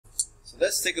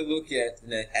let's take a look at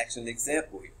an actual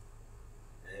example here.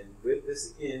 And with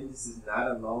this again, this is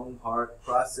not a long, hard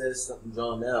process, something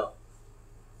drawn out.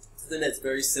 Something that's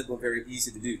very simple, very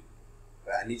easy to do.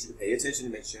 But I need you to pay attention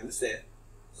to make sure you understand.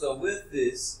 So with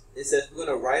this, it says we're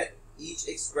going to write each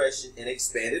expression in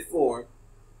expanded form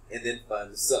and then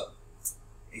find the sum.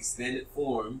 Expanded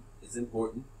form is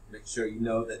important. Make sure you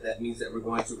know that that means that we're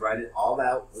going to write it all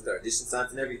out with our addition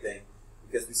signs and everything,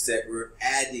 because we said we're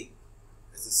adding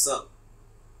as a sum.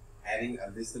 Adding a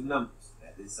list of numbers.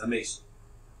 That is summation.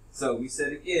 So we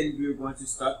said again, we were going to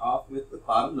start off with the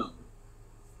bottom number.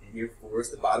 And here 4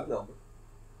 is the bottom number.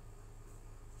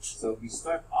 So if we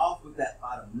start off with that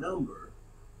bottom number,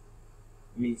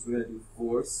 it means we're going to do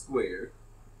 4 squared.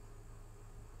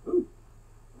 Ooh,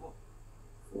 come on.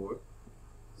 4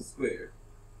 squared.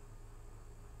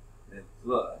 Then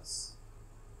plus,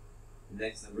 the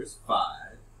next number is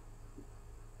 5.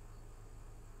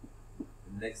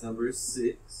 The next number is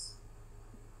 6.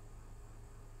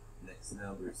 Next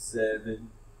number is 7.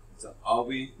 So all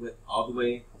the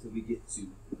way until we get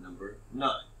to number 9.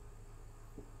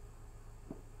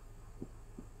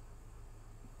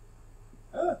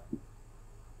 Okay.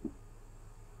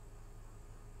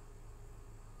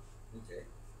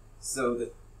 So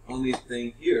the only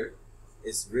thing here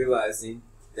is realizing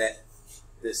that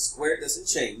the square doesn't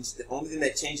change. The only thing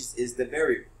that changes is the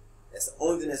variable. That's the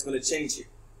only thing that's going to change here.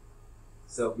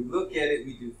 So if we look at it,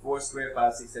 we do 4 squared,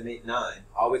 5, 6, 7, 8, 9,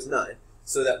 always 9,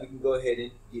 so that we can go ahead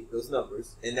and get those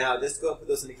numbers. And now let's go and put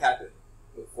those in the calculator.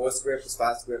 Put 4 squared plus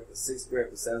 5 squared plus 6 squared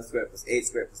plus 7 squared plus 8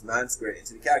 squared plus 9 squared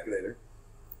into the calculator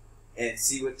and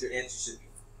see what your answer should be.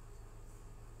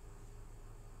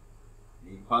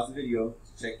 And you can pause the video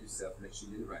to check yourself and make sure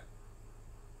you did it right.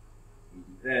 When you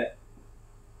do that,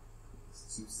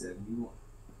 it's 271.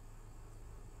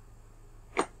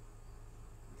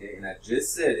 Okay, and I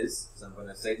just said this, so I'm going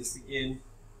to say this again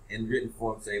in written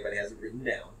form so everybody has it written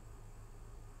down.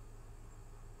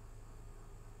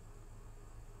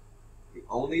 The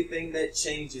only thing that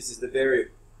changes is the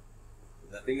variable.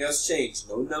 Nothing else changed.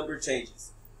 No number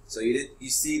changes. So you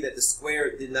see that the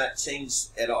square did not change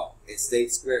at all. It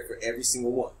stayed squared for every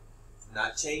single one. Do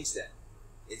not change that.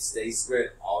 It stays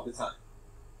squared all the time.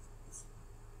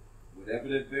 Whatever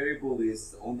the variable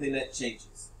is, the only thing that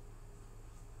changes.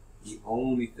 The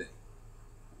only thing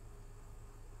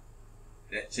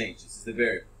that changes is the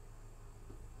variable.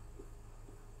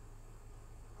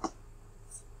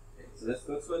 Okay, so let's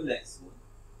go to the next one.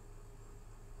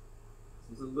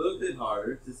 This one's a little bit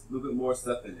harder, just a little bit more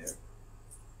stuff in there.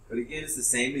 But again, it's the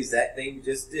same exact thing we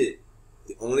just did.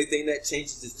 The only thing that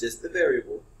changes is just the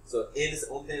variable. So n is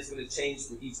the only thing that's going to change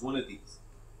for each one of these.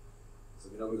 So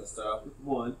we know we're going to start off with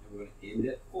 1, and we're going to end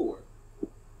at 4.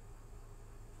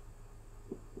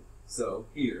 So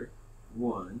here,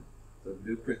 1, so we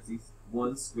do parentheses,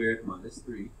 1 squared minus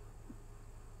 3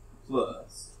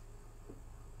 plus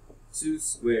 2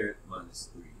 squared minus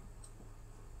 3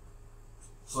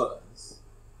 plus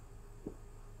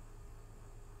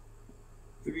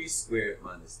 3 squared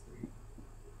minus 3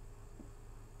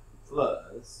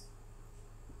 plus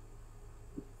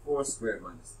 4 squared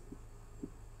minus 3.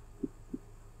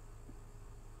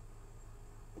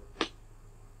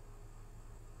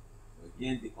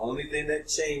 Again, the only thing that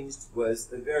changed was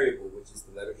the variable, which is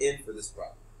the letter n for this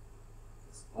problem.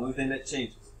 It's the only thing that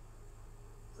changes.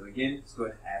 So again, let's go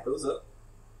ahead and add those up.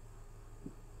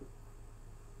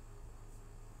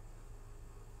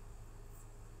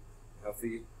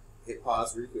 Hopefully, hit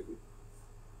pause really quickly.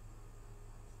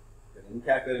 Put in the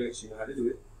calculator, make sure you know how to do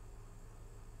it.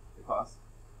 Hit pause.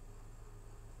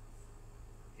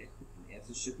 Okay, and the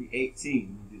answer should be 18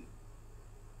 when you do it.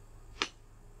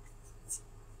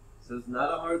 So it's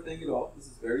not a hard thing at all. This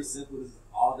is very simple. This is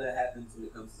all that happens when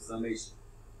it comes to summation.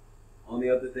 Only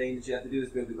other thing that you have to do is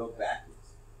be able to go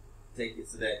backwards. Take it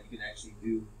so that you can actually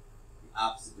do the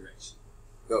opposite direction.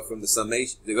 Go from the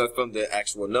summation, go from the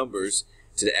actual numbers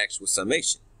to the actual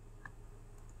summation.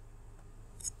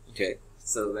 Okay,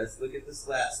 so let's look at this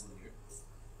last one here.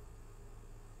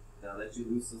 Now I'll let you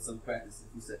loose on some practice in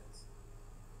a few seconds.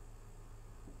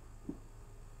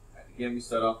 All right, again, we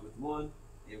start off with 1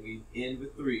 and we end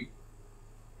with 3.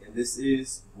 And this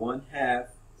is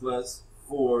 1/2 plus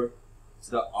 4 to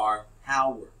the r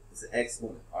power. It's an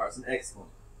exponent. R is an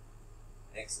exponent.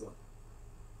 Exponent.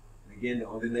 And again, the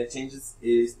only thing that changes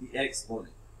is the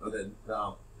exponent, or the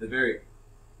variable.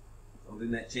 The only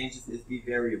thing that changes is the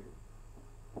variable.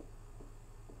 So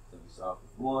we start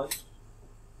with 1.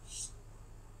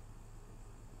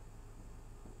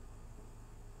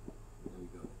 There we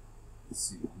go.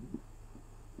 2.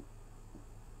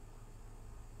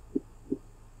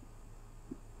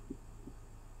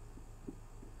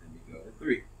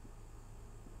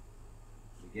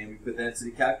 put that into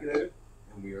the calculator,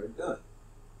 and we are done.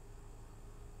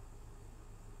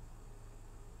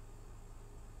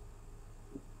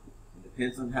 It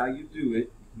depends on how you do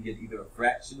it. You can get either a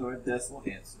fraction or a decimal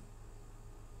answer.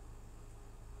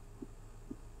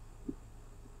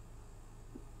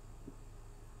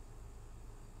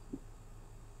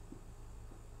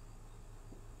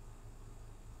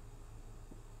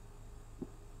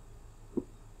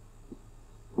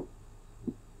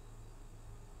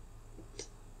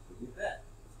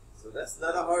 So that's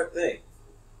not a hard thing.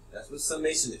 That's what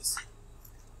summation is.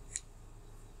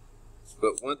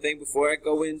 But one thing before I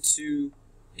go into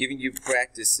giving you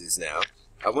practices now,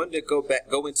 I wanted to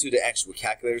go into the actual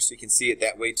calculator so you can see it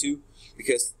that way too,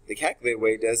 because the calculator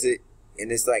way does it,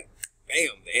 and it's like,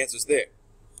 bam, the answer's there.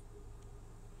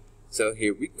 So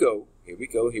here we go. I'm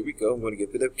going to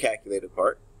get to the calculator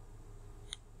part.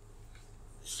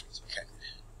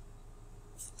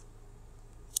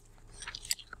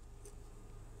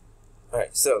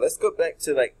 Alright, so let's go back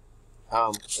to A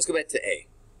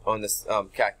on this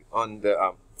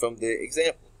from the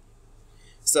example.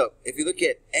 So if you look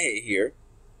at A here,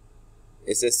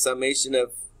 it says summation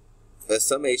of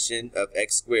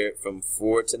x squared from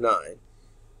 4 to 9.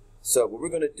 So what we're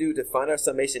going to do to find our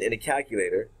summation in a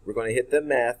calculator, we're going to hit the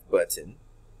math button.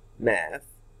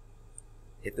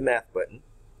 Hit the math button.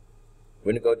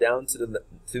 We're going to go down to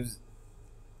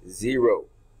 0.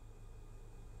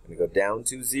 We're going to go down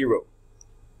to 0.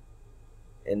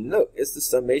 And look, it's the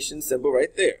summation symbol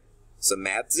right there. So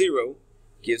math 0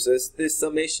 gives us this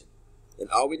summation. And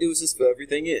all we do is just fill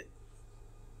everything in.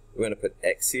 We're going to put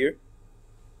x here,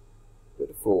 put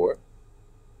a 4,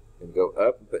 and go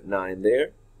up and put 9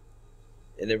 there.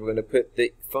 And then we're going to put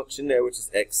the function there, which is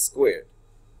x squared.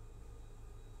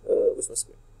 What's my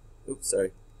square? Oops,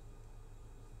 sorry.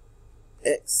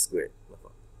 X squared. My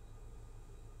fault.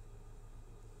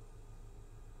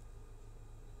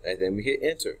 And then we hit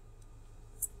enter.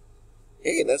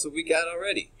 Hey, that's what we got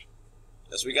already.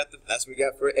 That's what we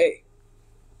got for A.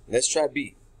 Let's try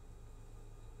B.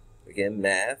 Again,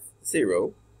 math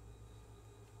 0.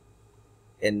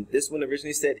 And this one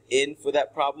originally said n for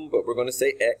that problem, but we're going to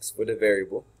say x for the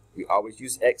variable. We always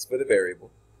use x for the variable.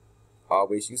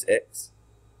 Always use x.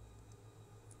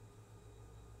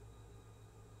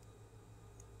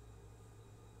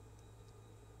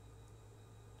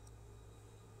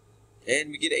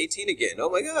 And we get 18 again. Oh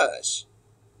my gosh.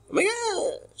 Oh my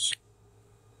gosh.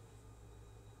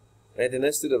 And then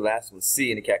let's do the last one,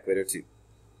 C in the calculator too.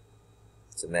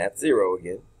 So math 0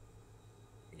 again.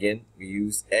 Again, we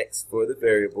use x for the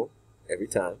variable every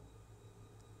time.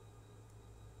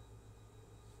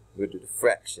 We'll do the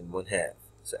fraction 1/2.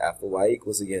 So alpha y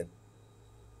equals again.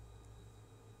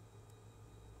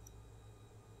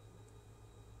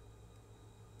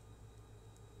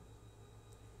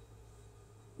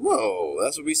 Whoa,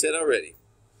 that's what we said already.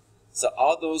 So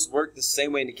all those work the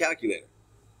same way in the calculator.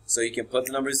 So you can put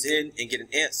the numbers in and get an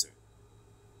answer.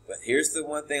 But here's the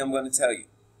one thing I'm going to tell you.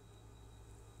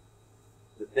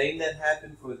 The thing that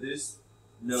happened for this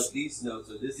note, these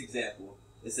notes, or this example,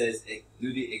 it says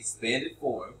do the expanded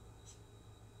form.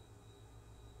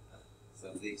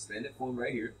 So the expanded form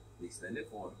right here, the expanded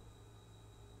form.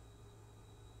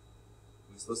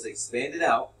 We're supposed to expand it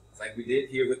out, like we did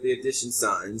here with the addition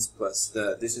signs, plus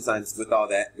the addition signs with all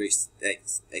that. We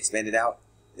expand it out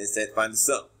and said find the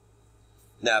sum.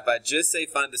 Now, if I just say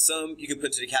find the sum, you can put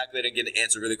it to the calculator and get an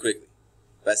answer really quickly.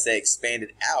 If I say expand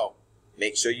it out,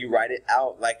 make sure you write it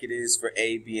out like it is for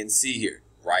A, B, and C here.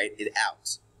 Write it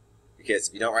out. Because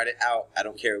if you don't write it out, I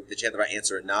don't care that you have the right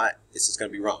answer or not, it's just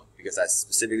going to be wrong. Because I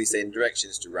specifically say in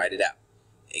directions to write it out.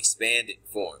 Expanded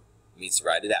form means to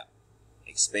write it out.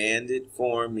 Expanded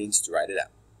form means to write it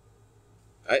out.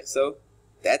 Alright, so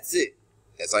that's it.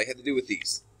 That's all you have to do with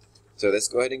these. So let's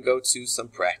go ahead and go to some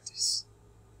practice.